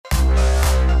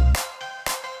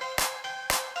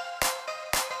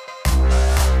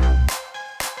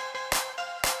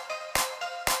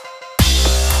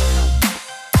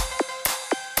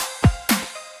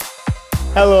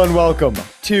Hello and welcome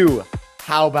to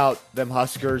How About Them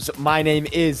Huskers. My name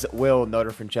is Will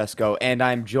Noter Francesco, and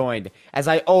I'm joined, as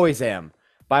I always am,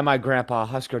 by my grandpa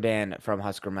Husker Dan from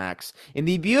Husker Max in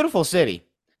the beautiful city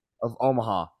of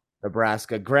Omaha,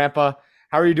 Nebraska. Grandpa,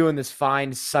 how are you doing this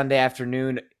fine Sunday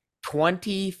afternoon?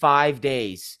 25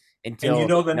 days And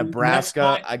until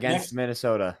Nebraska against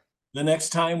Minnesota. the next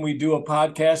time we do a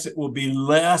podcast, it will be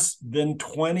less than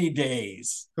 20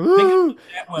 days. Think Woo! about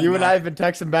that one, You and guys. I have been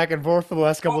texting back and forth for the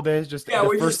last couple of days. Just Yeah, the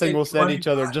we first just thing say we'll send each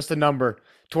other, 25. just a number.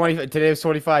 20 today was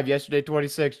 25, yesterday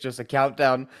 26, just a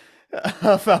countdown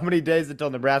of how many days until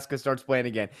Nebraska starts playing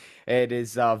again. It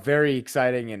is very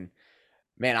exciting and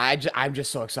man, I'm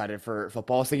just so excited for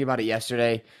football. I was thinking about it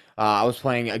yesterday. I was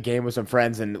playing a game with some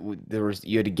friends, and there was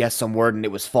you had to guess some word, and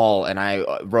it was fall, and I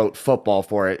wrote football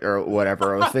for it or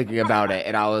whatever. I was thinking about it,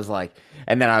 and I was like,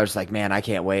 and then I was like, man, I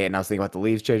can't wait. And I was thinking about the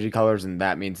leaves changing colors, and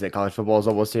that means that college football is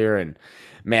almost here. And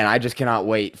man, I just cannot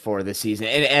wait for this season.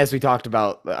 And as we talked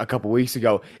about a couple weeks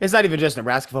ago, it's not even just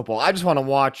Nebraska football. I just want to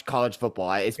watch college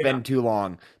football. It's Yeah, been too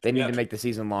long. They need yeah. to make the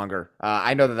season longer.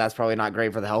 I know that that's probably not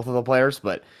great for the health of the players,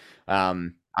 but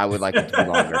I would like it to be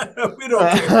longer. We don't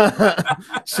care.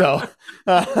 So,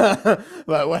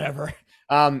 but whatever.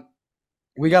 Um,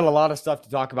 we got a lot of stuff to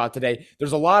talk about today.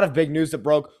 There's a lot of big news that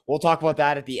broke. We'll talk about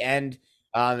that at the end.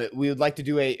 We would like to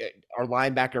do our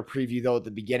linebacker preview though at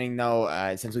the beginning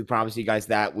though, since we promised you guys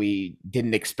that we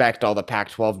didn't expect all the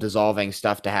Pac-12 dissolving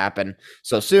stuff to happen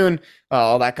so soon,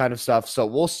 all that kind of stuff. So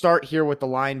we'll start here with the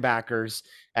linebackers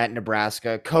at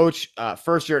Nebraska. Coach,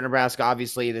 first year at Nebraska,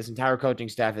 obviously this entire coaching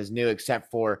staff is new except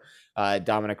for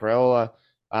Donovan Raiola.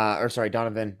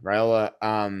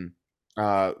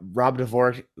 Rob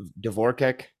Dvorak,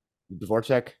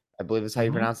 I believe is how you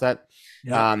Mhm. pronounce that.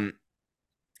 Yeah. Um,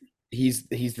 he's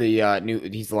the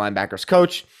linebackers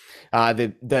coach.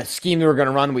 The scheme that we're going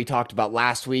to run, we talked about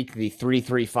last week, the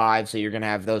 3-3-5. So you're going to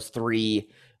have those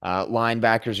three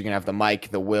linebackers. You're going to have the Mike,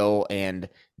 the Will, and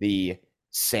the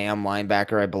Sam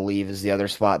linebacker, I believe, is the other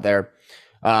spot there.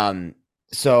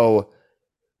 So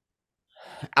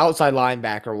outside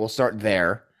linebacker, we'll start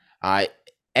there. Uh,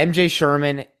 MJ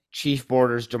Sherman, Chief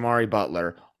Borders, Jamari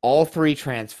Butler, all three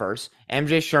transfers.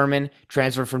 MJ Sherman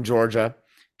transferred from Georgia.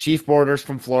 Chief Borders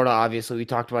from Florida, obviously, we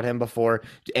talked about him before,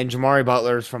 and Jamari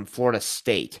Butler is from Florida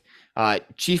State.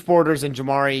 Chief Borders and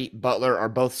Jamari Butler are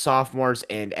both sophomores,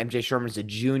 and MJ Sherman's a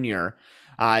junior.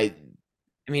 I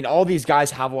mean, all these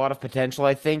guys have a lot of potential,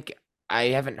 I think. I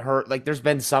haven't heard, like, there's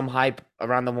been some hype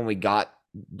around them when we got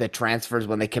the transfers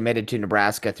when they committed to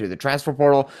Nebraska through the transfer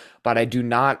portal, but I do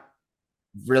not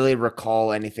really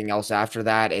recall anything else after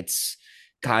that. It's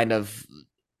kind of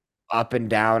up and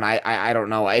down. I don't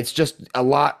know. It's just a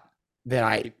lot that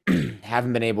I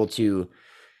haven't been able to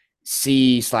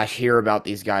see/hear about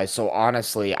these guys. So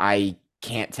honestly, I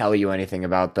can't tell you anything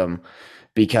about them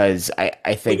because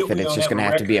I think that We it's don't just have going a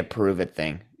to have to be record. a prove it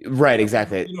thing. Right, Yeah,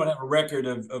 exactly. we don't have a record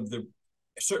of the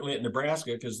certainly at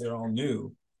Nebraska because they're all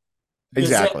new. Does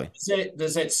that Exactly.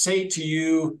 does that say to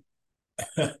you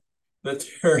that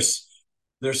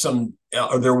there's some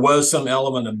or there was some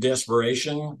element of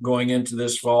desperation going into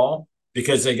this fall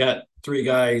because they got three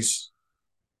guys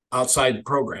outside the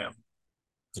program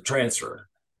to transfer.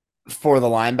 For the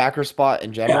linebacker spot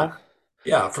in Yeah, general.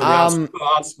 yeah, for the Um,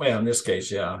 outside, well, in this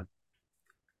case, yeah,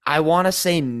 I want to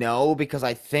say no because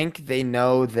I think they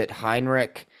know that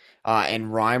Heinrich and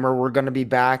Reimer were going to be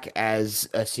back as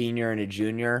a senior and a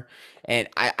junior. And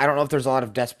I don't know if there's a lot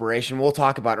of desperation. We'll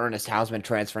talk about Ernest Hausmann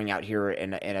transferring out here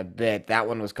in a bit. That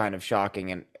one was kind of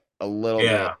shocking and a little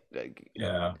yeah, bit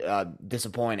yeah.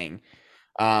 disappointing.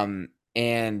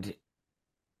 And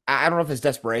I don't know if it's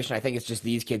desperation. I think it's just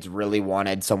these kids really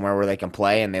wanted somewhere where they can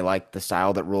play, and they liked the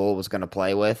style that Rule was going to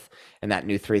play with and that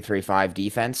new 3-3-5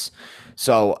 defense.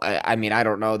 So, I mean, I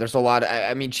don't know. There's a lot.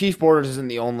 I mean, Chief Borders isn't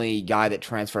the only guy that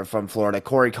transferred from Florida.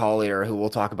 Corey Collier, who we'll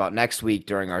talk about next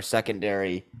week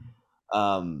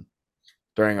um,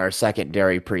 during our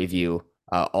secondary preview,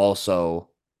 also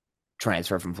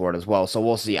transferred from Florida as well. So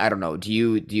we'll see. I don't know. Do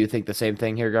you think the same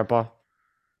thing here, Grandpa?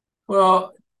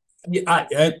 Well, yeah,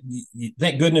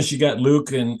 thank goodness you got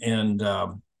Luke and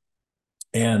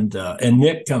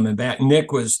Nick coming back.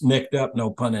 Nick was nicked up,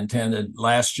 no pun intended,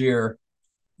 last year,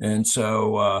 and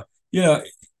so you know,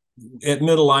 at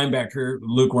middle linebacker,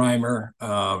 Luke Reimer,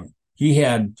 he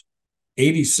had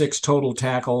 86 total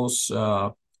tackles.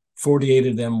 48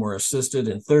 of them were assisted,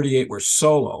 and 38 were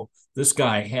solo. This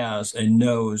guy has a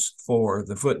nose for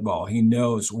the football. He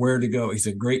knows where to go. He's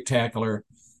a great tackler.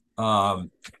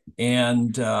 Um,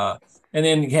 and and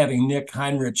then having Nick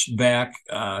Heinrich back,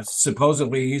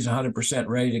 supposedly he's 100%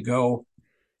 ready to go.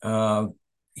 Uh,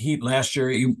 he last year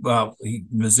he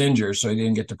was injured, so he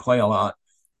didn't get to play a lot.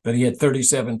 But he had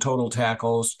 37 total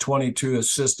tackles, 22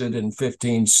 assisted, and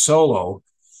 15 solo.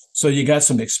 So you got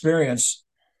some experience.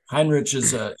 Heinrich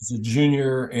is a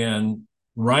junior, and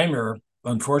Reimer,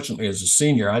 unfortunately, is a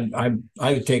senior. I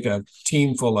would take a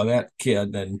team full of that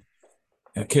kid and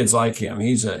kids like him.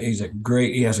 He has a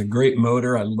great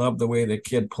motor. I love the way the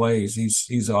kid plays.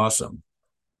 He's awesome.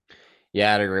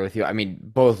 Yeah, I'd agree with you. I mean,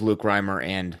 both Luke Reimer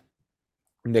and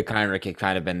Nick Henrich have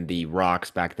kind of been the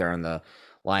rocks back there in the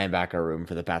linebacker room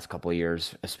for the past couple of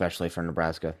years, especially for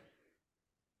Nebraska.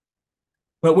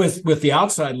 But with the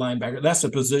outside linebacker, that's a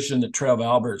position that Trev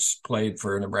Alberts played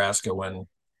for Nebraska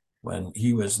when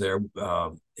he was there.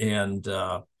 And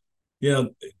you know,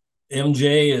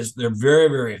 MJ is they're very,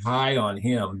 very high on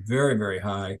him, very, very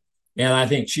high. And I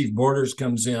think Chief Borders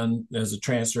comes in as a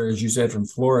transfer, as you said, from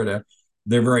Florida.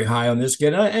 They're very high on this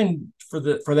kid, and for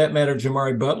that matter,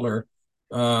 Jamari Butler.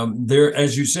 There,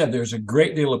 as you said, there's a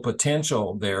great deal of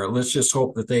potential there. Let's just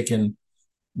hope that they can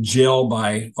gel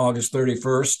by August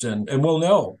 31st, and we'll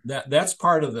know that's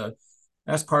part of the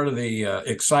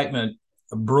excitement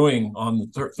brewing on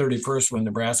the 31st when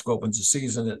Nebraska opens the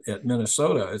season at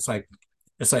Minnesota. It's like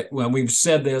when we've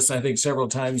said this, I think several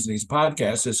times in these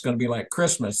podcasts, it's going to be like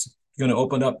Christmas. You're going to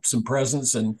open up some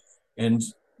presents and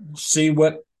see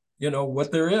what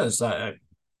there is.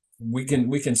 We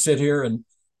can sit here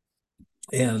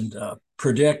and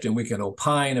predict, and we can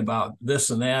opine about this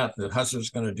and that. The Huskers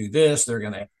going to do this.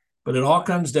 But it all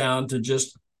comes down to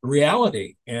just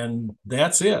reality, and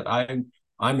that's it.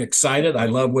 I'm excited. I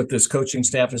love what this coaching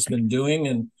staff has been doing,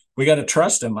 and we got to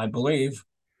trust them, I believe.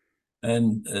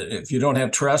 And if you don't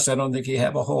have trust, I don't think you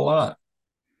have a whole lot.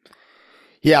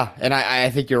 Yeah, and I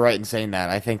think you're right in saying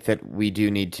that. I think that we do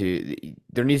need to,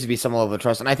 there needs to be some level of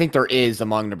trust. And I think there is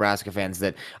among Nebraska fans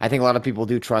that I think a lot of people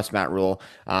do trust Matt Rule.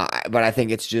 But I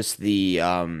think it's just it's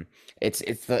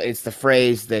the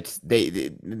phrase that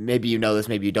maybe you know this,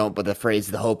 maybe you don't, but the phrase,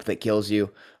 the hope that kills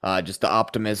you, just the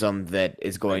optimism that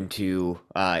is Right. going to,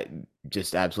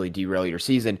 just absolutely derail your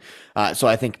season. So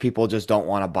I think people just don't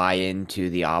want to buy into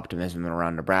the optimism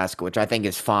around Nebraska, which I think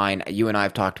is fine. You and I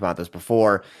have talked about this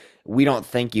before. We don't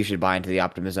think you should buy into the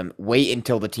optimism. Wait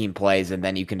until the team plays, and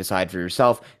then you can decide for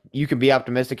yourself. You can be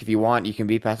optimistic if you want. You can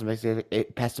be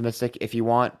pessimistic if you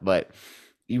want, but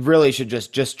you really should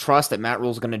just trust that Matt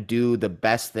Rule's going to do the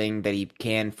best thing that he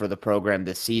can for the program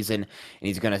this season, and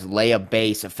he's going to lay a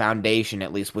base, a foundation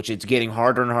at least, which it's getting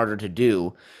harder and harder to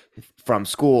do from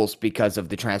schools because of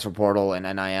the transfer portal and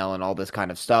NIL and all this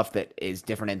kind of stuff that is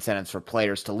different incentives for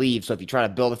players to leave. So if you try to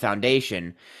build a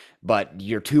foundation, but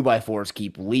your two by fours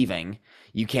keep leaving,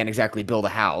 you can't exactly build a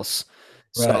house.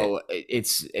 Right. So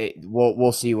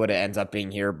we'll see what it ends up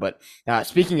being here. But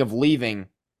speaking of leaving,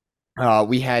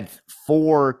 we had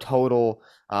four total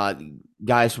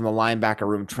guys from the linebacker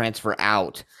room transfer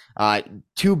out.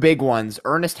 Two big ones.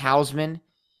 Ernest Hausmann,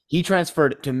 he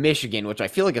transferred to Michigan, which I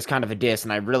feel like is kind of a diss,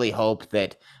 and I really hope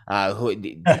that I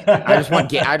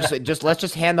just let's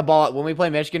just hand the ball when we play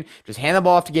Michigan. Just hand the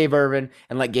ball off to Gabe Ervin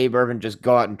and let Gabe Ervin just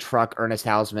go out and truck Ernest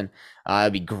Hausmann.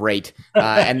 That'd be great.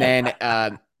 And then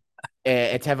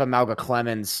Eteva Malga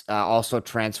Clemens also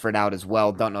transferred out as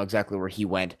well. Don't know exactly where he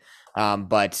went,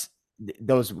 but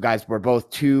those guys were both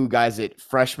two guys that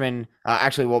freshmen.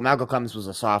 Actually, well, Malcolm Clemens was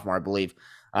a sophomore, I believe.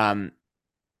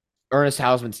 Ernest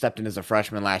Hausmann stepped in as a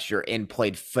freshman last year and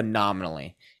played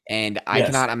phenomenally. And I Yes.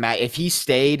 cannot imagine if he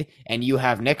stayed and you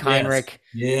have Nick Yes. Heinrich,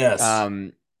 Yes.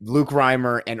 Luke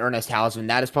Reimer, and Ernest Hausmann,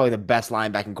 that is probably the best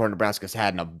linebacking core Nebraska's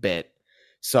had in a bit.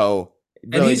 So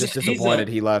And really just disappointed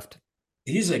he left.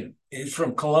 he's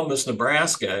from Columbus,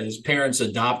 Nebraska. His parents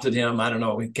adopted him. I don't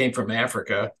know. He came from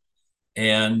Africa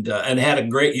and had a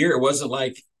great year. It wasn't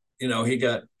like he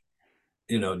got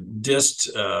dissed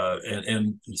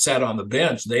and sat on the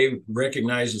bench. They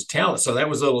recognized his talent, so that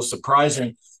was a little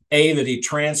surprising. That he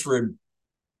transferred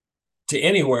to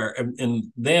anywhere,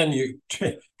 and then you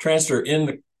transfer in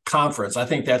the conference. I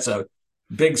think that's a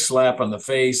big slap on the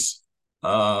face.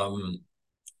 Yeah,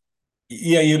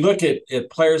 you look at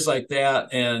players like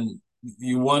that, and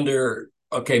you wonder,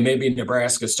 okay, maybe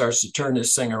Nebraska starts to turn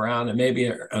this thing around, and maybe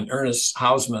an Ernest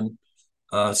Hausmann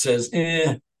says,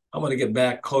 I'm going to get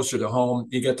back closer to home.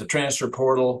 You get the transfer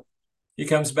portal. He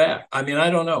comes back. I mean, I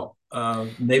don't know.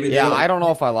 Maybe they Yeah, don't. I don't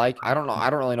know if I like. I don't know. I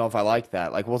don't really know if I like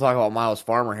that. Like we'll talk about Myles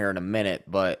Farmer here in a minute,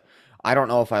 but I don't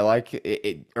know if I like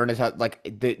it. Ernest like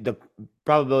the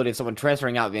probability of someone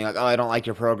transferring out being like, oh, I don't like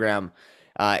your program.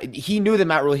 He knew that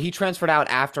Matt Rule. He transferred out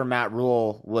after Matt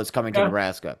Rule was coming to Yeah,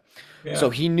 Nebraska, so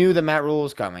yeah. he knew that Matt Rule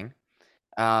was coming.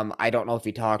 I don't know if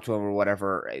he talked to him or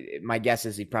whatever. My guess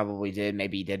is he probably did.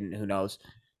 Maybe he didn't. Who knows?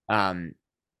 Um,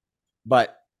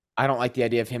 but I don't like the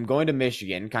idea of him going to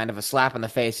Michigan, kind of a slap in the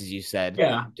face, as you said,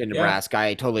 Yeah, to yeah, Nebraska.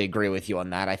 I totally agree with you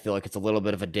on that. I feel like it's a little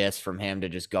bit of a diss from him to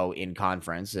just go in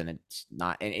conference and it's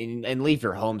not and leave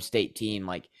your home state team.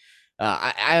 Like,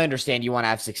 I understand you want to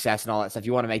have success and all that stuff.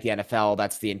 You want to make the NFL.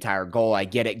 That's the entire goal. I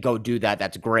get it. Go do that.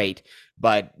 That's great.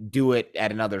 But do it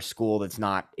at another school that's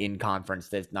not in conference.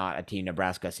 That's not a team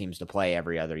Nebraska seems to play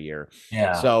every other year.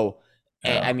 yeah, So,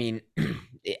 I yeah, mean,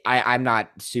 I'm not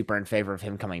super in favor of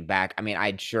him coming back. I mean,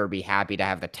 I'd sure be happy to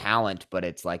have the talent, but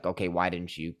it's like, okay, why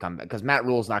didn't you come back? Because Matt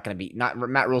Rule's not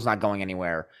going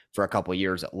anywhere for a couple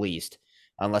years at least,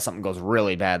 unless something goes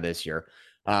really bad this year.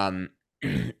 Um,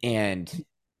 and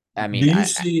I Do mean, you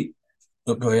see?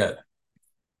 Oh, go ahead.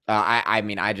 I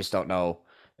mean, I just don't know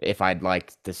if I'd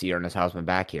like to see Ernest Hausmann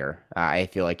back here. I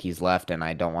feel like he's left, and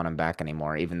I don't want him back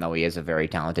anymore. Even though he is a very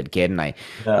talented kid, and I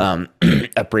Yeah,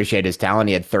 appreciate his talent.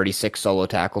 He had 36 solo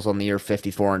tackles on the year,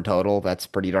 54 in total. That's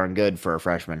pretty darn good for a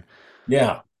freshman.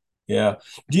 yeah, yeah.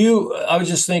 Do you? I was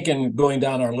just thinking, going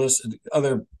down our list,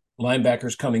 other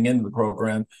linebackers coming into the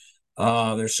program.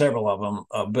 There's several of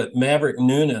them, but Maverick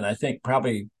Noonan, I think,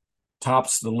 probably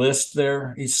tops the list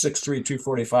there. He's 6'3",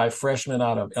 245, freshman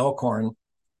out of Elkhorn,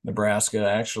 Nebraska,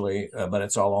 actually, but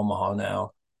it's all Omaha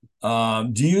now.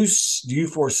 Do you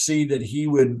foresee that he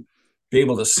would be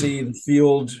able to see the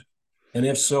field, and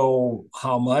if so,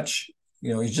 how much?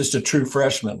 He's just a true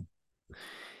freshman.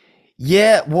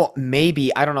 Yeah, well,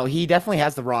 maybe. I don't know. He definitely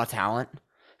has the raw talent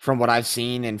from what I've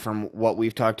seen and from what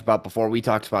we've talked about before. We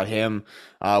talked about him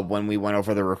when we went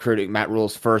over the recruiting, Matt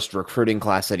Rule's first recruiting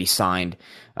class that he signed.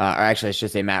 Or actually, I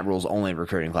should say Matt Rule's only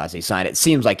recruiting class he signed. It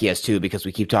seems like he has two because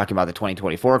we keep talking about the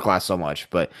 2024 class so much.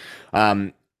 But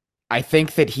um, I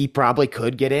think that he probably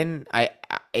could get in.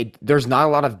 There's not a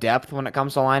lot of depth when it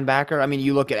comes to linebacker. I mean,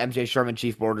 you look at MJ Sherman,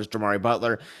 Chief Borders, Jamari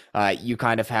Butler. You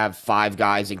kind of have five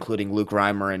guys, including Luke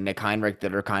Reimer and Nick Heinrich,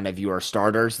 that are kind of your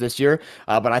starters this year.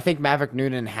 But I think Maverick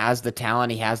Noonan has the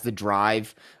talent. He has the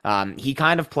drive. He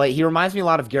kind of play. He reminds me a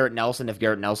lot of Garrett Nelson if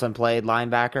Garrett Nelson played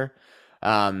linebacker.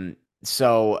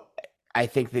 So I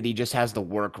think that he just has the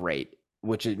work rate,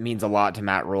 which it means a lot to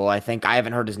Matt Rule. I think I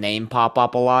haven't heard his name pop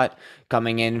up a lot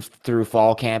coming in through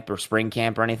fall camp or spring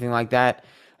camp or anything like that.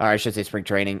 Or I should say spring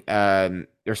training,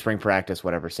 or spring practice,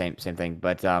 whatever, same thing.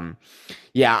 But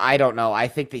yeah, I don't know. I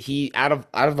think that he out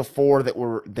of the four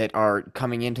that are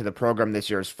coming into the program this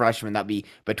year as freshmen, that'd be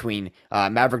between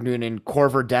Maverick Noonan,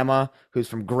 Corver Dema, who's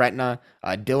from Gretna,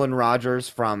 Dylan Rogers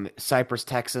from Cypress,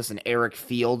 Texas, and Eric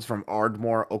Fields from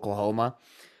Ardmore, Oklahoma.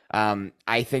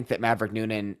 I think that Maverick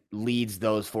Noonan leads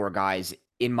those four guys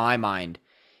in my mind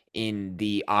in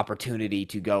the opportunity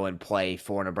to go and play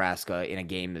for Nebraska in a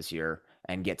game this year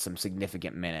and get some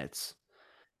significant minutes.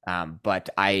 But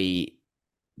I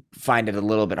find it a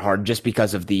little bit hard just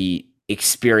because of the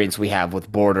experience we have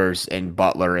with Borders and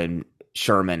Butler and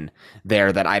Sherman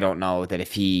there that I don't know that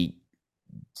if he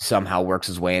somehow works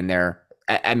his way in there.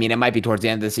 I mean, it might be towards the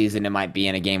end of the season. It might be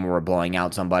in a game where we're blowing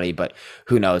out somebody, but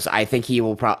who knows? I think he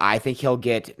will. I think he'll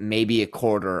get maybe a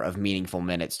quarter of meaningful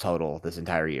minutes total this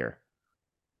entire year.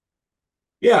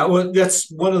 Yeah, well, that's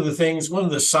one of the things. One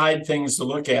of the side things to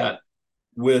look at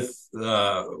with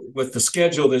with the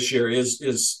schedule this year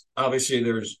is obviously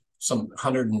there's some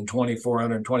 124,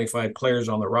 125 players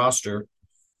on the roster.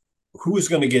 Who's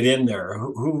going to get in there?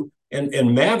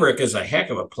 And Maverick is a heck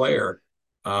of a player.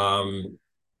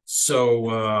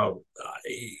 So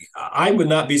I would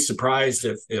not be surprised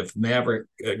if Maverick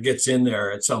gets in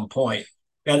there at some point.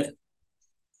 And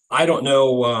I don't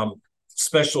know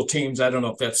special teams. I don't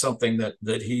know if that's something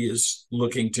that he is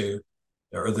looking to,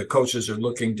 or the coaches are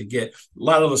looking to get. A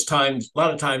lot of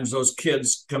times, those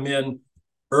kids come in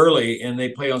early and they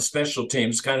play on special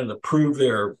teams, kind of to prove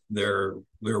their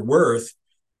worth.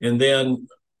 And then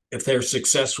if they're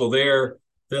successful there,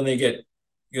 then they get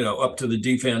up to the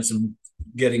defense and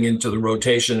getting into the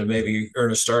rotation and maybe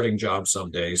earn a starting job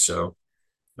someday. So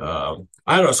I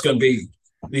don't know. It's going to be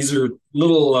these are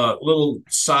little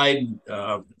side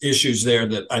issues there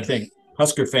that I think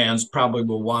Husker fans probably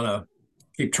will want to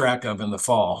keep track of in the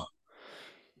fall.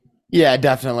 Yeah,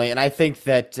 definitely, and I think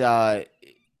that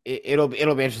it'll be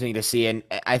interesting to see. And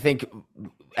I think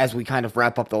as we kind of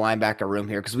wrap up the linebacker room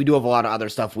here, because we do have a lot of other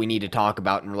stuff we need to talk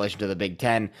about in relation to the Big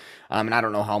Ten. And I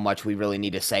don't know how much we really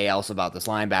need to say else about this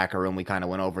linebacker room. We kind of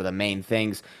went over the main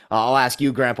things. I'll ask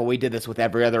you, Grandpa. We did this with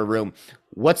every other room.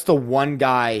 What's the one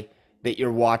guy that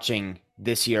you're watching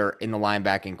this year in the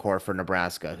linebacking core for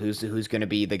Nebraska? Who's going to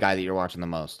be the guy that you're watching the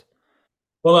most?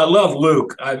 Well, I love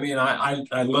Luke. I mean, I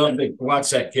love to watch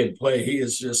that kid play.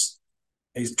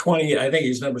 He's 20. I think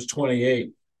his number's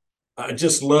 28. I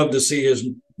just love to see his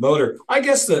motor. I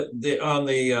guess the on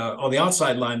the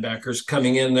outside linebackers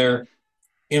coming in there,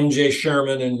 MJ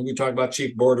Sherman, and we talked about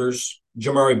Chief Borders,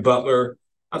 Jamari Butler.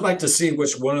 I'd like to see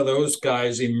which one of those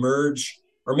guys emerge,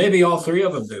 or maybe all three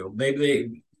of them do. Maybe they,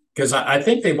 because I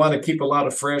think they want to keep a lot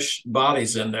of fresh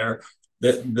bodies in there.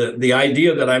 The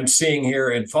idea that I'm seeing here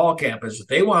in fall camp is that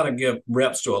they want to give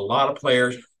reps to a lot of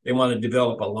players. They want to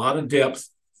develop a lot of depth.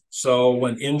 So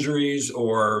when injuries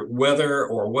or weather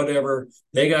or whatever,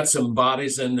 they got some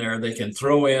bodies in there they can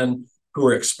throw in who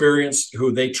are experienced,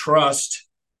 who they trust,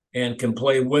 and can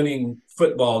play winning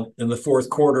football in the fourth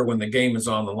quarter when the game is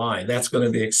on the line. That's going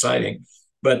to be exciting.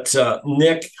 But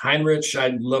Nick Heinrich,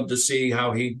 I'd love to see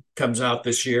how he comes out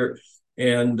this year.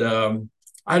 And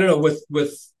I don't know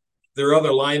with there are other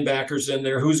linebackers in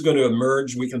there. Who's going to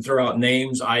emerge? We can throw out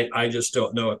names. I just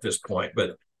don't know at this point.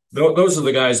 But those are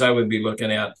the guys I would be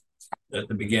looking at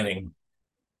the beginning.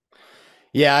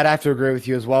 Yeah, I'd have to agree with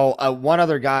you as well. One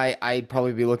other guy I'd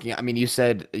probably be looking at. I mean, you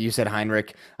said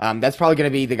Heinrich. That's probably going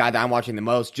to be the guy that I'm watching the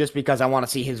most, just because I want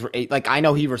to see his. Like, I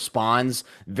know he responds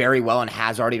very well and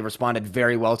has already responded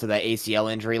very well to the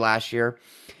ACL injury last year,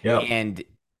 Yeah. and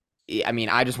I mean,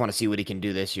 I just want to see what he can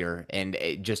do this year and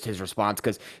just his response,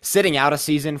 because sitting out a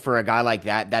season for a guy like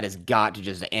that has got to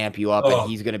just amp you up, and Oh,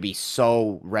 he's going to be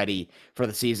so ready for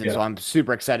the season. So yeah. I'm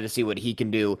super excited to see what he can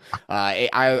do.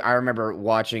 I remember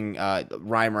watching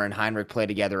Reimer and Heinrich play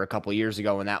together a couple years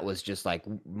ago, and that was just like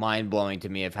mind blowing to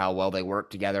me of how well they work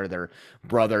together. They're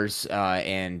brothers,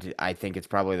 and I think it's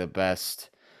probably the best.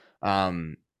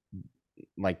 Um,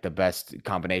 like the best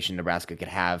combination Nebraska could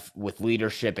have with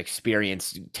leadership,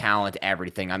 experience, talent,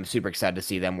 everything. I'm super excited to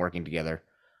see them working together.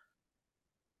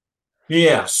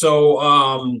 Yeah. So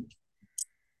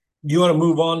you want to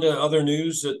move on to other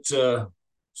news that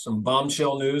some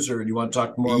bombshell news, or do you want to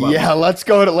talk more about Yeah, let's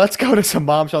go to some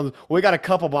bombshells. We got a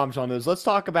couple bombshell news. Let's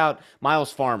talk about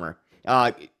Myles Farmer.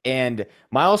 And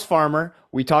Myles Farmer,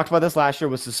 we talked about this last year,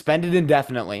 was suspended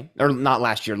indefinitely, or not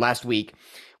last year, last week,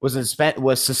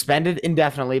 was suspended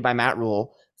indefinitely by Matt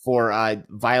Rule for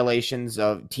violations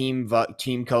of team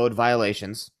code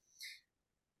violations.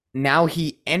 Now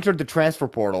he entered the transfer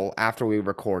portal after we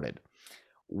recorded.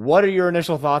 What are your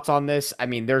initial thoughts on this? I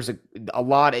mean, there's a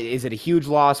lot. Is it a huge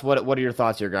loss? What are your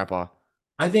thoughts here, Grandpa?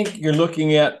 I think you're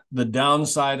looking at the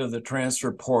downside of the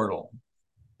transfer portal.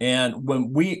 And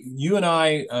when you and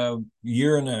I, a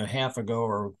year and a half ago,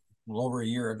 or a little over a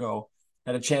year ago,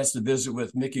 had a chance to visit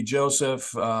with Mickey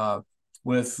Joseph,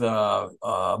 with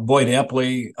Boyd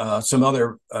Epley, some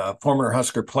other former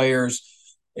Husker players,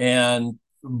 and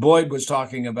Boyd was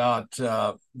talking about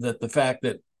that the fact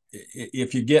that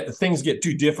if you get things get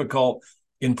too difficult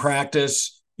in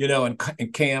practice, in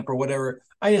camp or whatever,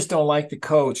 I just don't like the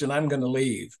coach, and I'm going to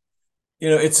leave.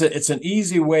 It's an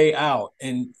easy way out,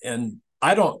 and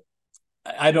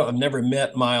I've never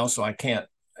met Myles, so I can't.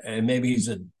 And maybe he's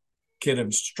a kid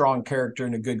of strong character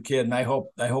and a good kid, and I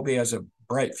hope he has a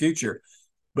bright future.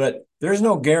 But there's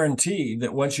no guarantee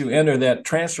that once you enter that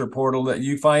transfer portal that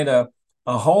you find a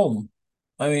home.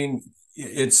 I mean,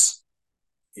 it's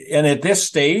and at this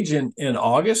stage in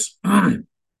August,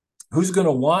 who's going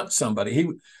to want somebody?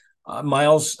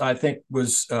 Myles, I think,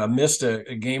 was missed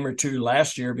a game or two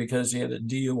last year because he had a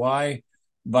DUI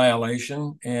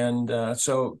violation, and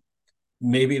so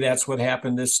maybe that's what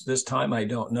happened this time. I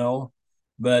don't know,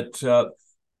 but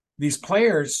these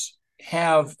players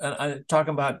have. I'm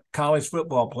talking about college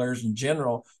football players in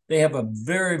general. They have a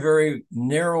very very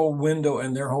narrow window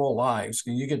in their whole lives.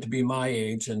 You get to be my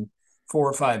age, and 4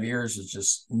 or 5 years is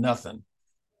just nothing.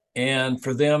 And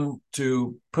for them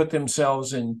to put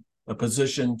themselves in a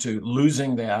position to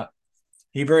losing that,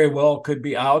 he very well could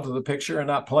be out of the picture and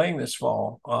not playing this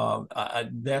fall.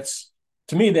 That's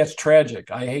to me, that's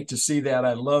tragic. I hate to see that.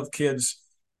 I love kids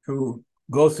who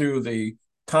go through the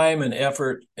time and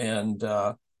effort, and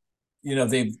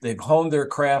they've honed their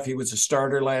craft. He was a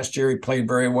starter last year. He played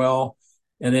very well,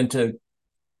 and then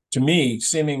to me,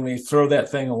 seemingly throw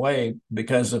that thing away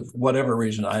because of whatever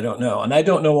reason, I don't know. And I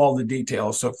don't know all the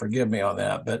details, so forgive me on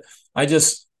that. But I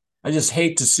just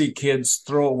hate to see kids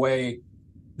throw away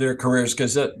their careers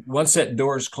because once that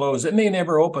door is closed, it may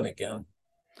never open again.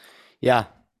 Yeah,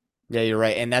 yeah, you're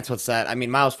right, and that's what's sad. I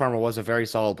mean, Myles Farmer was a very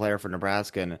solid player for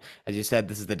Nebraska, and as you said,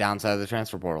 this is the downside of the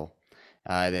transfer portal.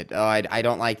 I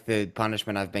don't like the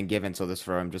punishment I've been given, so this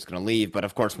for I'm just going to leave. But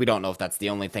of course, we don't know if that's the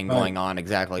only thing Right, going on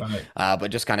exactly. right.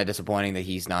 But just kind of disappointing that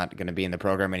he's not going to be in the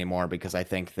program anymore, because I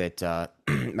think that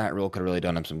Matt Rule could have really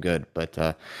done him some good. But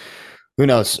who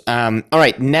knows? All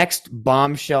right, next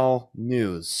bombshell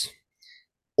news.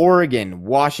 Oregon,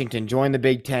 Washington join the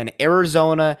Big Ten.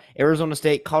 Arizona, Arizona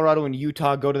State, Colorado, and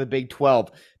Utah go to the Big 12.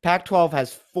 Pac 12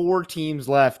 has 4 teams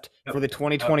left Yep. for the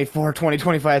Yep.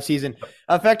 2024-2025 season.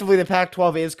 Effectively, the Pac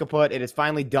 12 is kaput. It is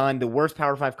finally done. The worst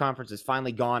Power 5 conference is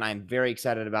finally gone. I'm very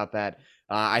excited about that.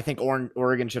 I think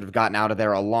Oregon should have gotten out of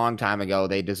there a long time ago.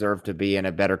 They deserve to be in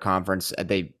a better conference.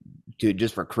 They to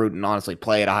just recruit and honestly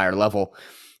play at a higher level.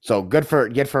 So good for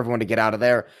everyone to get out of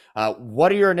there.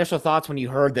 What are your initial thoughts when you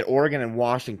heard that Oregon and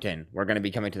Washington were going to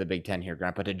be coming to the Big Ten here,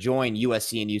 Grandpa, to join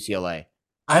USC and UCLA?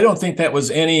 I don't think that was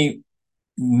any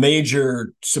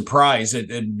major surprise. It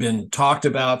had been talked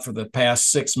about for the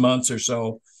past 6 months or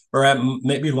so, or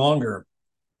maybe longer.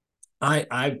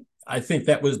 I think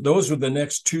those were the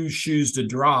next two shoes to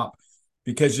drop,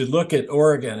 because you look at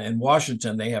Oregon and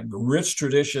Washington, they have rich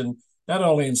tradition not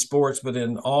only in sports but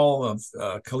in all of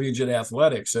collegiate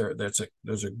athletics.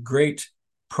 There's a great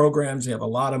programs. They have a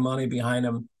lot of money behind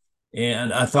them,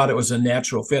 and I thought it was a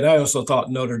natural fit. I also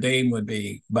thought Notre Dame would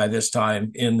be by this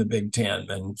time in the Big Ten,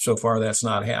 and so far that's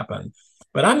not happened.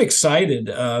 But I'm excited.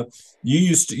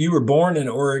 You were born in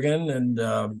Oregon,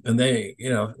 and they,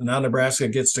 now Nebraska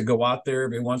gets to go out there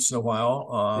every once in a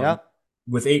while. Yeah.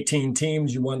 With 18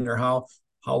 teams, you wonder how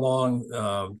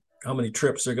long, how many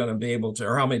trips they're going to be able to,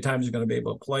 or how many times they're going to be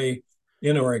able to play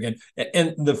in Oregon.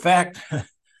 And the fact, I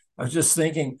was just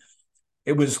thinking,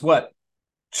 it was what,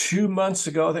 2 months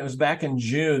ago, I think it was back in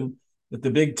June, that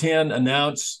the Big Ten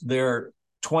announced their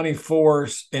 24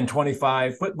 and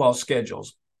 25 football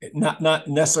schedules. Not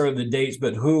necessarily the dates,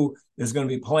 but who is going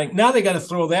to be playing. Now they got to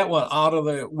throw that one out of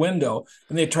the window,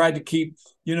 and they tried to keep,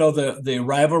 the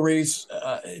rivalries.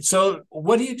 So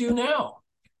what do you do now?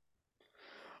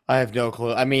 I have no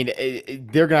clue. I mean,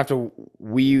 they're gonna have to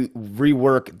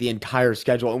rework the entire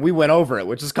schedule, and we went over it,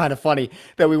 which is kind of funny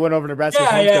that we went over Nebraska's Yeah,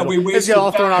 home yeah, schedule. we It's get wasted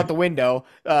all thrown out time. the window.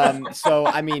 So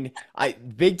I mean,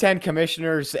 Big Ten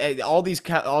commissioners, all these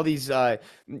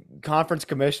conference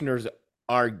commissioners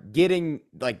are getting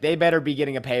like they better be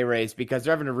getting a pay raise because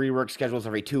they're having to rework schedules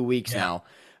every 2 weeks Yeah, now.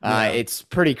 yeah, It's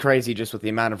pretty crazy just with the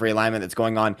amount of realignment that's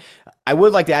going on. I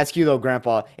would like to ask you though,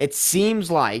 Grandpa. It seems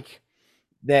like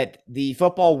that the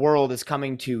football world is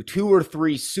coming to 2 or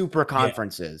 3 super yeah.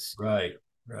 conferences. Right,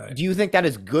 right. Do you think that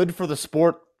is good for the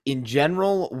sport in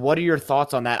general? What are your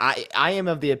thoughts on that? I am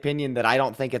of the opinion that I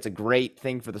don't think it's a great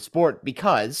thing for the sport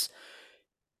because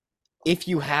if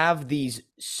you have these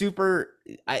super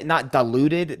not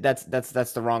diluted, that's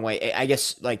the wrong way. I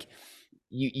guess like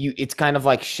you it's kind of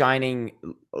like shining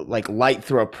like light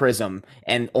through a prism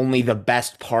and only the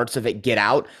best parts of it get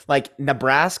out. Like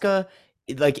Nebraska,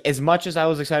 like as much as I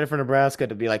was excited for Nebraska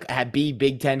to be like had be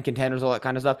Big Ten contenders, all that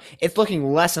kind of stuff, it's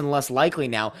looking less and less likely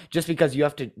now just because you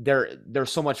have to they're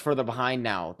so much further behind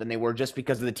now than they were just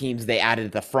because of the teams they added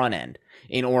at the front end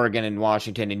in Oregon and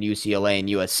Washington and UCLA and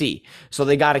USC. So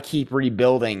they got to keep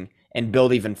rebuilding and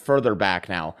build even further back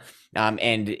now.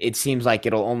 And it seems like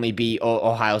it'll only be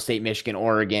Ohio State, Michigan,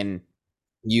 Oregon,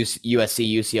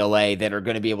 USC, UCLA that are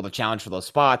going to be able to challenge for those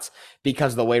spots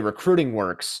because of the way recruiting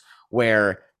works,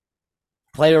 where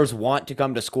players want to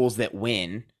come to schools that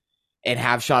win and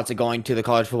have shots at going to the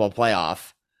college football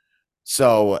playoff.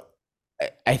 So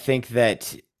I think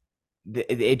that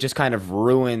it just kind of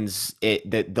ruins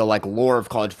the like lore of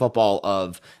college football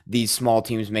of these small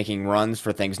teams making runs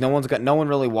for things. No one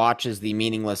really watches the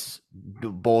meaningless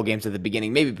bowl games at the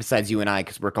beginning, maybe besides you and I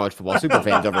because we're college football super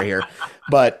fans over here,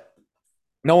 but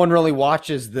no one really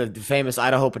watches the famous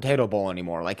Idaho Potato Bowl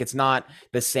anymore. Like it's not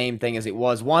the same thing as it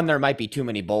was. One, there might be too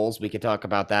many bowls. We could talk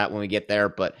about that when we get there,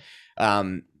 but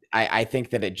I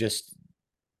think that it just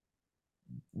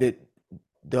that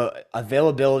the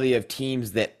availability of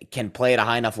teams that can play at a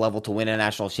high enough level to win a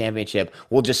national championship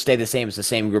will just stay the same as the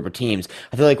same group of teams.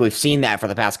 I feel like we've seen that for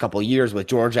the past couple of years with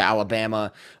Georgia,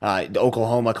 Alabama,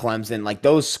 Oklahoma, Clemson. Like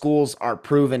those schools are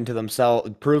proven to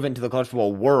themselves, proven to the college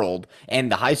football world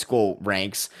and the high school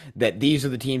ranks that these are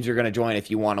the teams you're going to join if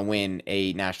you want to win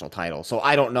a national title. So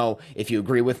I don't know if you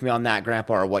agree with me on that,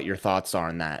 Grandpa, or what your thoughts are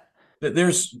on that.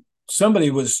 There's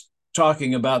somebody was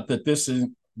talking about that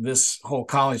this whole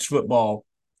college football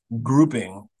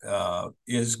grouping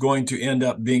is going to end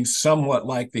up being somewhat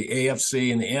like the AFC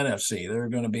and the NFC. There are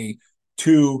going to be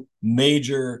two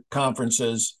major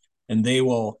conferences, and they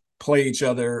will play each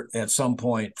other at some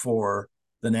point for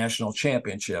the national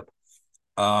championship.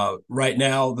 Right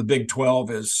now, the Big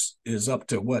 12 is up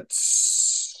to what,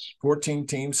 14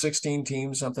 teams, 16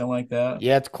 teams, something like that.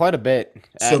 Yeah, it's quite a bit.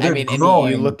 So I they're mean, and you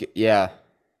growing, look, yeah.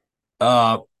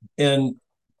 and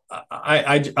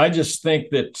I just think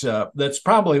that that's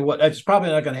probably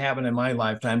not going to happen in my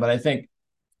lifetime, but I think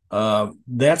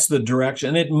that's the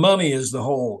direction. And money is the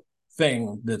whole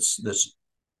thing that's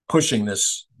pushing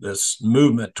this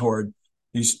movement toward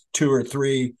these 2 or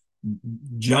 3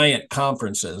 giant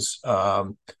conferences.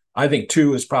 I think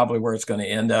 2 is probably where it's going to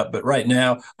end up. But right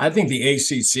now, I think the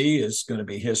ACC is going to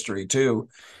be history too.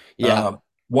 Yeah. Uh,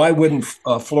 why wouldn't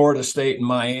Florida State and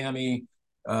Miami,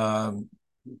 um,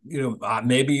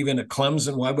 maybe even a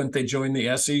Clemson? Why wouldn't they join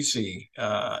the SEC?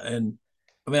 And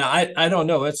I mean, I don't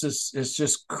know. It's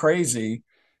just crazy.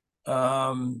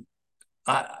 Um,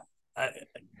 I, I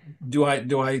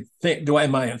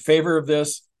am I in favor of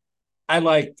this?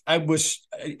 I wish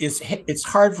it's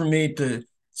hard for me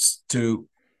to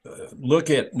look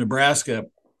at Nebraska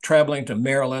traveling to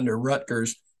Maryland or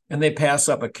Rutgers, and they pass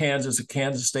up a Kansas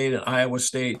State, and Iowa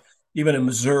State, even in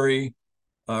Missouri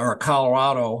or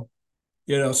Colorado.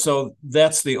 So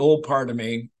that's the old part of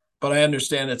me. But I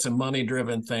understand it's a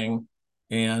money-driven thing,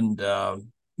 and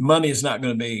money is not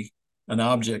going to be an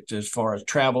object as far as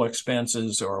travel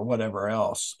expenses or whatever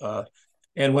else.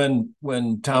 And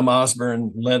when Tom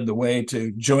Osborne led the way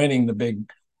to joining the Big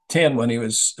Ten when he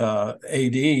was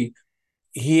AD,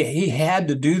 he had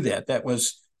to do that. That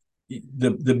was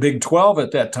the Big 12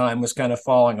 at that time was kind of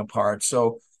falling apart.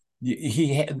 So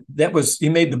he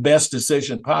made the best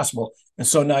decision possible. And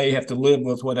so now you have to live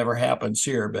with whatever happens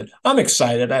here. But I'm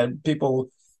excited. People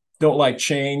don't like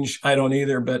change. I don't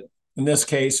either. But in this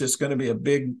case, it's going to be a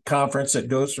big conference that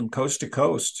goes from coast to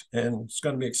coast, and it's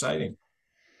going to be exciting.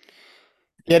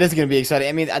 Yeah, it is going to be exciting.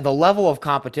 I mean, the level of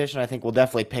competition I think will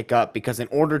definitely pick up because in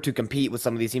order to compete with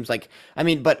some of these teams, like I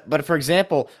mean, but for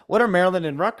example, what are Maryland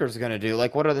and Rutgers going to do?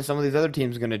 Like, what are some of these other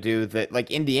teams going to do that, like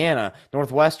Indiana,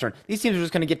 Northwestern? These teams are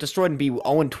just going to get destroyed and be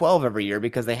 0-12 every year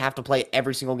because they have to play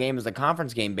every single game as a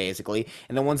conference game, basically.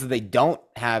 And the ones that they don't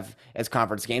have as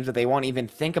conference games that they won't even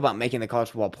think about making the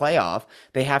college football playoff,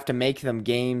 they have to make them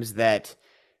games that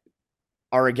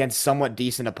are against somewhat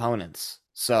decent opponents.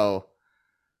 So.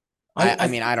 I, I I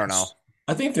mean, think I don't know. there's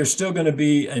I think there's still going to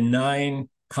be a 9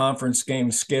 conference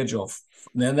game schedule.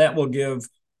 Then that will give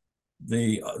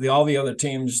the all the other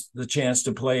teams the chance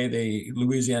to play the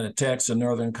Louisiana Techs and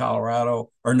Northern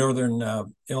Colorado or Northern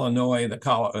Illinois,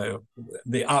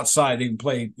 the outside. They can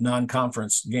play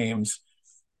non-conference games.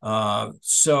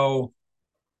 So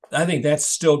I think that's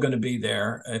still going to be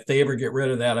there. If they ever get rid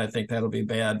of that, I think that'll be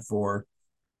bad for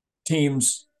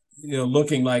teams,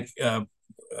 looking like uh,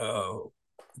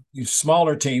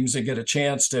 smaller teams that get a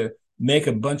chance to make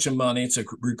a bunch of money. It's a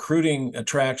recruiting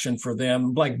attraction for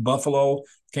them. Like Buffalo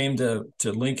came to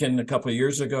Lincoln a couple of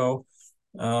years ago.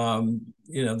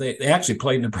 They actually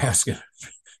played Nebraska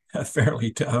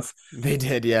fairly tough. They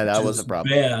did, yeah, Which that was is a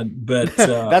problem. bad, but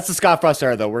That's the Scott Frost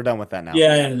era, though. We're done with that now.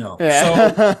 yeah, I know. So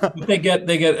Yeah. they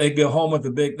go home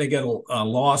with they get a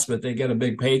loss, but they get a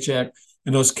big paycheck,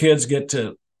 and those kids get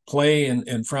to play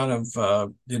in front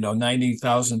of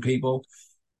 90,000 people.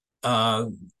 Uh,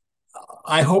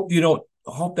 I hope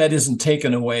that isn't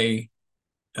taken away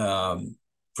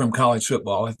from college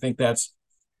football. I think that's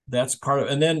part of.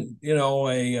 And then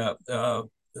a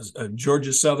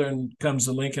Georgia Southern comes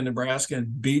to Lincoln, Nebraska,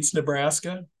 and beats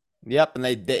Nebraska. Yep, and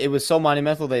it was so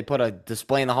monumental they put a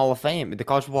display in the Hall of Fame, the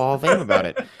College Football Hall of Fame about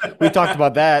it. We talked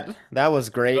about that. That was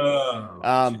great.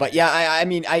 Oh, But yeah, I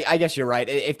mean, I guess you're right.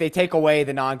 If they take away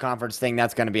the non-conference thing,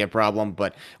 that's going to be a problem.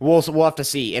 But we'll have to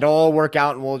see. It'll all work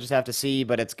out, and we'll just have to see.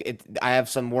 But I have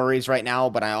some worries right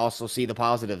now, but I also see the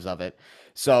positives of it.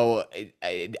 So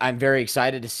I'm very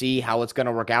excited to see how it's going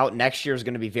to work out. Next year is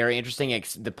going to be very interesting.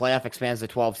 The playoff expands to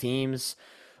 12 teams.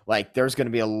 Like, there's going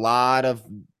to be a lot of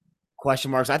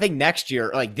question marks. I think next year,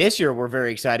 like this year, we're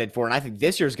very excited for, and I think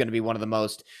this year is going to be one of the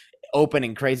most open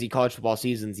and crazy college football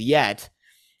seasons yet.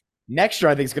 Next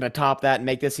year, I think is going to top that and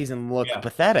make this season look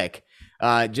pathetic,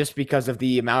 just because of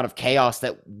the amount of chaos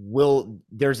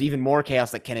there's even more chaos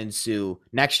that can ensue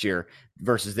next year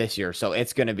versus this year. So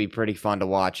it's going to be pretty fun to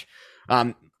watch.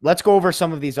 Let's go over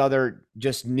some of these other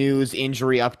just news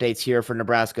injury updates here for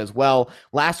Nebraska as well.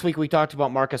 Last week, we talked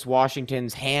about Marcus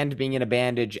Washington's hand being in a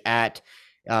bandage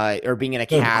or being in a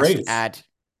cast at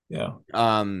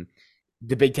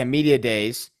the Big Ten Media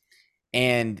Days.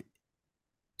 And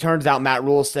turns out Matt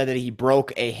Rule said that he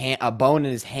broke a bone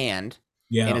in his hand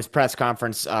in his press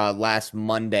conference last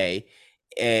Monday.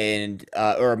 And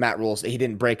or Matt Rule, he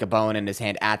didn't break a bone in his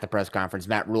hand at the press conference.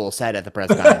 Matt Rule said at the press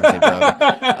conference he broke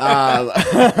it.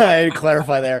 I need to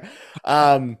clarify there.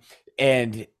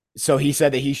 And so he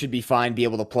said that he should be fine, be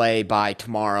able to play by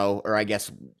tomorrow, or I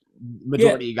guess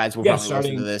majority of you guys will probably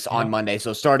listen to this on Monday.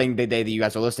 So starting the day that you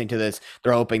guys are listening to this,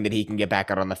 they're hoping that he can get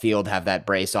back out on the field, have that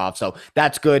brace off. So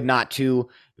that's good. Not too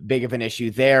big of an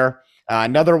issue there.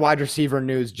 Another wide receiver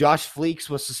news, Josh Fleeks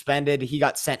was suspended. He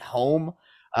got sent home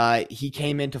He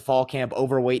came into fall camp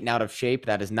overweight and out of shape.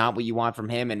 That is not what you want from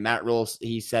him. And Matt Rule,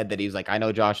 he said that he was like, I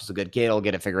know Josh is a good kid. He'll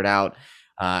get it figured out.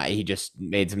 He just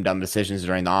made some dumb decisions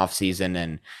during the offseason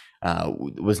and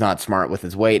was not smart with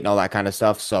his weight and all that kind of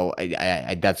stuff. So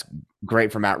that's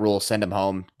great for Matt Rule. Send him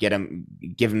home, give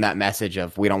him that message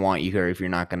of we don't want you here if you're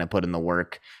not going to put in the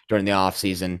work during the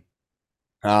offseason.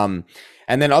 And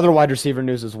then other wide receiver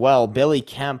news as well. Billy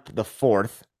Kemp, the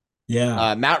fourth.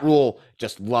 Yeah. Matt Rule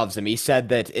just loves him. He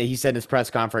said in his press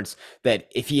conference that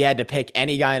if he had to pick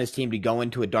any guy on his team to go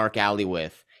into a dark alley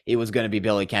with, it was going to be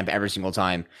Billy Kemp every single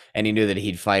time, and he knew that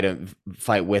he'd fight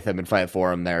with him, and fight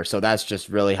for him there. So that's just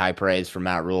really high praise for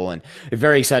Matt Rule, and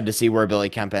very excited to see where Billy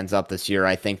Kemp ends up this year.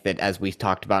 I think that as we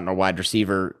talked about in our wide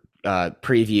receiver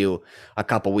preview a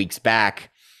couple weeks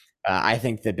back, I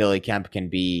think that Billy Kemp can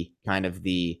be kind of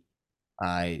the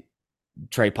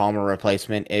Trey Palmer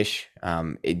replacement ish.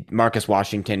 Marcus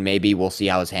Washington, maybe we'll see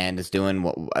how his hand is doing.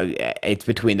 It's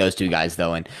between those two guys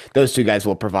though, and those two guys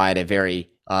will provide a very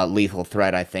lethal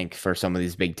threat, I think, for some of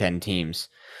these Big Ten teams.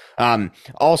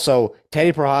 Also,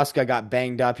 Teddy Prohaska got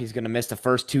banged up. He's going to miss the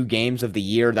first 2 games of the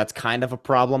year. That's kind of a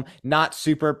problem. Not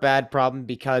super bad problem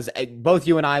because both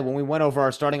you and I, when we went over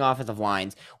our starting offensive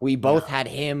lines, we both had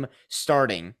him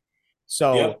starting.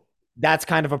 So Yep. that's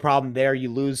kind of a problem there.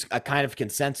 You lose a kind of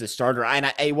consensus starter.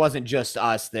 And it wasn't just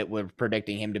us that were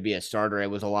predicting him to be a starter. It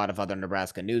was a lot of other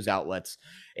Nebraska news outlets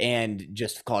and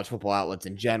just college football outlets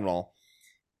in general.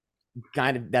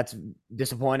 Kind of that's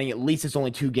disappointing. At least it's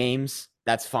only 2 games.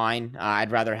 That's fine.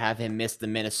 I'd rather have him miss the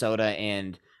Minnesota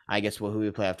and I guess who we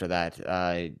play after that.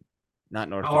 Not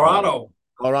North Dakota.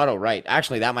 Colorado, right?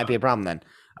 Actually, that might be a problem then.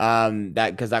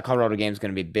 That because that Colorado game is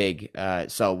going to be big.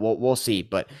 So we'll see,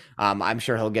 but I'm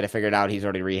sure he'll get it figured out. He's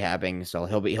already rehabbing, so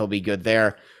he'll be good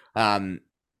there. And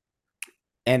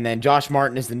then Josh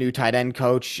Martin is the new tight end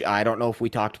coach. I don't know if we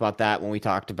talked about that when we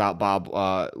talked about Bob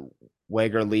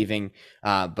Wager leaving,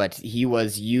 but he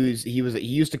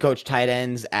used to coach tight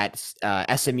ends at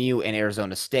SMU and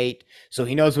Arizona State, so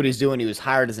he knows what he's doing. He was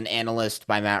hired as an analyst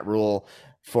by Matt Rule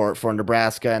for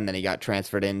Nebraska, and then he got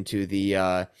transferred into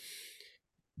the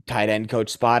tight end coach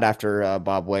spot after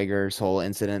Bob Wager's whole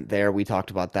incident there. We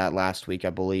talked about that last week, I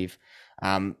believe.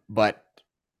 But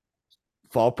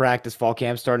fall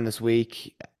camp starting this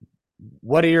week.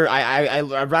 What are your? I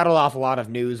rattled off a lot of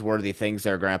newsworthy things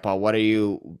there, Grandpa. What are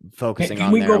you focusing on?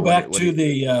 Can we there? go back to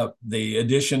the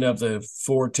addition of the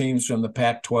 4 teams from the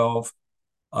Pac-12?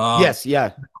 Yes, yeah.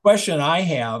 The question I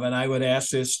have, and I would ask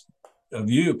this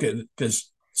of you,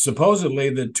 because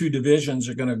supposedly the 2 divisions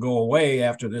are going to go away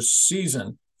after this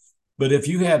season. But if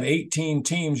you have 18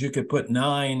 teams, you could put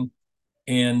 9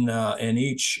 in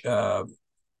each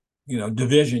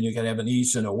division. You could have an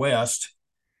East and a West,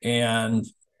 and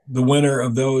the winner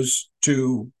of those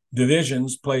 2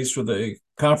 divisions plays for the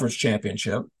conference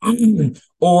championship.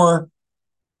 Or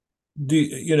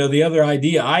the other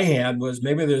idea I had was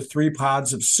maybe there are 3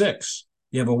 pods of 6.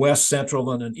 You have a West,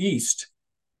 Central, and an East,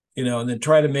 and then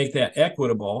try to make that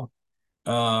equitable.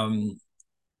 What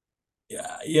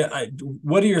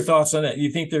are your thoughts on that?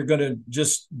 You think they're going to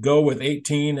just go with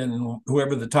 18 and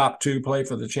whoever the top 2 play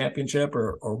for the championship,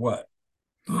 or what?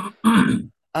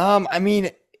 I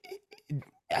mean,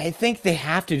 I think they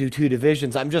have to do 2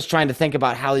 divisions. I'm just trying to think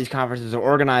about how these conferences are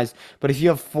organized. But if you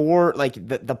have 4, like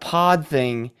the pod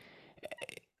thing,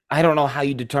 I don't know how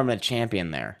you determine a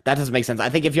champion there. That doesn't make sense. I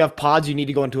think if you have pods, you need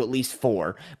to go into at least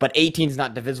 4, but 18 is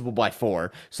not divisible by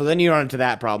 4. So then you run into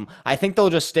that problem. I think they'll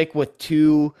just stick with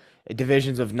 2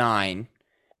 divisions of 9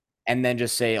 and then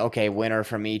just say, okay, winner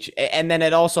from each. And then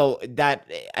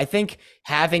I think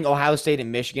having Ohio State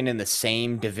and Michigan in the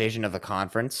same division of the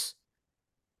conference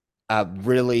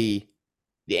really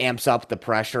amps up the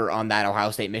pressure on that Ohio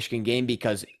State Michigan game,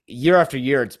 because year after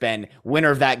year it's been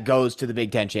winner of that goes to the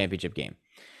Big Ten championship game.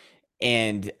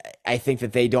 And I think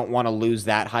that they don't want to lose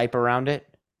that hype around it.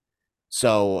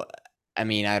 So, I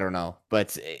mean, I don't know,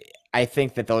 but I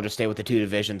think that they'll just stay with the 2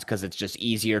 divisions because it's just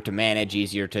easier to manage,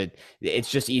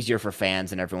 it's just easier for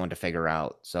fans and everyone to figure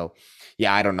out. So,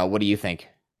 yeah, I don't know. What do you think?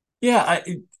 Yeah,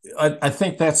 I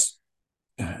think that's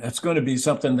going to be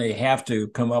something they have to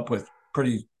come up with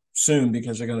pretty soon,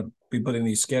 because they're going to be putting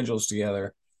these schedules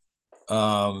together.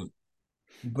 But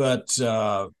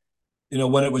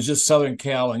when it was just Southern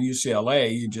Cal and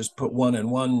UCLA, you just put 1 in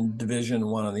one division,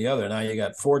 1 in the other. Now you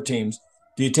got 4 teams.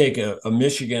 Do you take a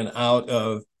Michigan out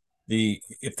of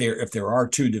if there are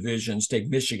 2 divisions, take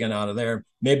Michigan out of there?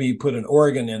 Maybe you put an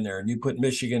Oregon in there and you put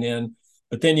Michigan in,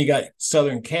 but then you got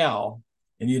Southern Cal,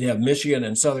 and you'd have Michigan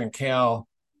and Southern Cal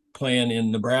playing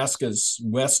in Nebraska's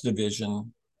West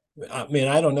Division. I mean,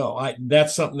 I don't know.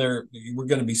 That's something we're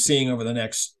going to be seeing over the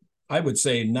next I would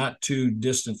say, not too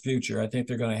distant future. I think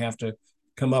they're going to have to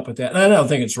come up with that. And I don't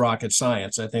think it's rocket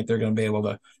science. I think they're going to be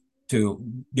able to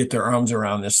get their arms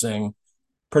around this thing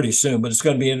pretty soon. But it's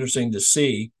going to be interesting to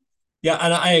see. Yeah,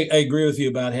 and I agree with you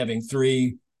about having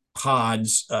three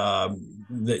pods.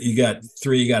 That you got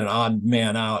three, you got an odd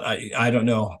man out. I don't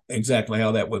know exactly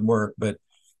how that would work, but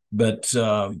it's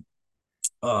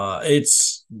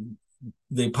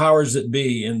the powers that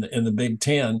be in the Big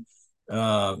Ten.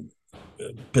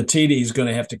 Petiti is going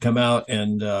to have to come out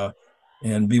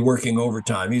and be working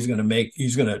overtime. He's going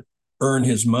to earn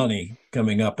his money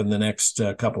coming up in the next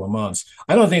couple of months.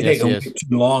 I don't think they Yes, he can is. wait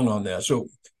too long on this. So,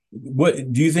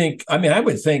 what do you think? I mean, I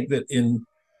would think that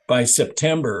by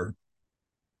September,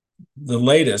 the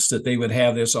latest, that they would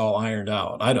have this all ironed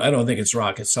out. I don't think it's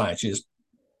rocket science. You just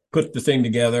put the thing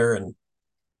together and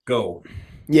go.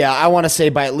 Yeah, I want to say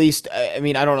by at least, I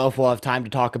mean, I don't know if we'll have time to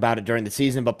talk about it during the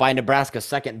season, but by Nebraska's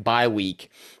second bye week,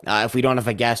 if we don't have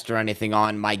a guest or anything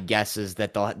on, my guess is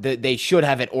that they should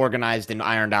have it organized and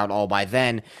ironed out all by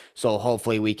then. So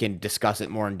hopefully we can discuss it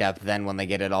more in depth then when they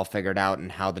get it all figured out and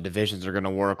how the divisions are going to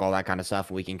work, all that kind of stuff.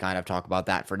 We can kind of talk about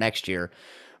that for next year.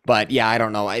 But yeah, I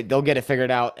don't know. They'll get it figured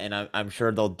out, and I'm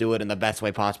sure they'll do it in the best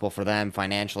way possible for them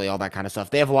financially, all that kind of stuff.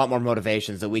 They have a lot more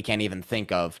motivations that we can't even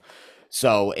think of.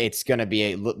 So it's going to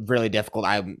be really difficult.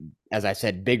 As I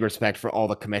said, big respect for all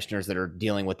the commissioners that are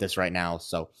dealing with this right now.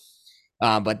 So,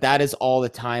 but that is all the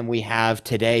time we have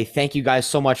today. Thank you guys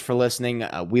so much for listening.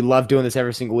 We love doing this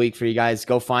every single week for you guys.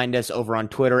 Go find us over on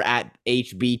Twitter at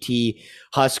HBT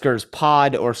Huskers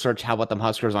Pod, or search How About Them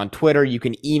Huskers on Twitter. You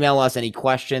can email us any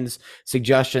questions,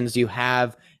 suggestions you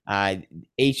have.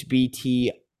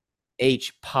 HBT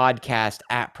podcast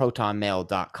at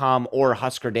protonmail.com or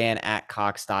huskerdan at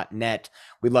cox.net.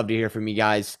 We'd love to hear from you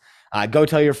guys. Go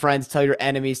tell your friends, tell your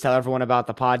enemies, tell everyone about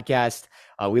the podcast.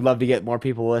 We'd love to get more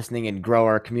people listening and grow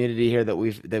our community here that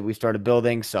we've started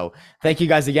building. So thank you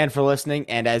guys again for listening.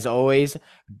 And as always,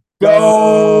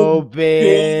 go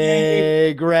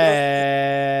Big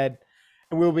Red.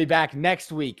 And we'll be back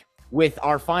next week with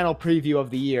our final preview of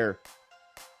the year,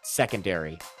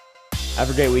 secondary.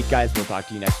 Have a great week, guys. We'll talk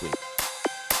to you next week.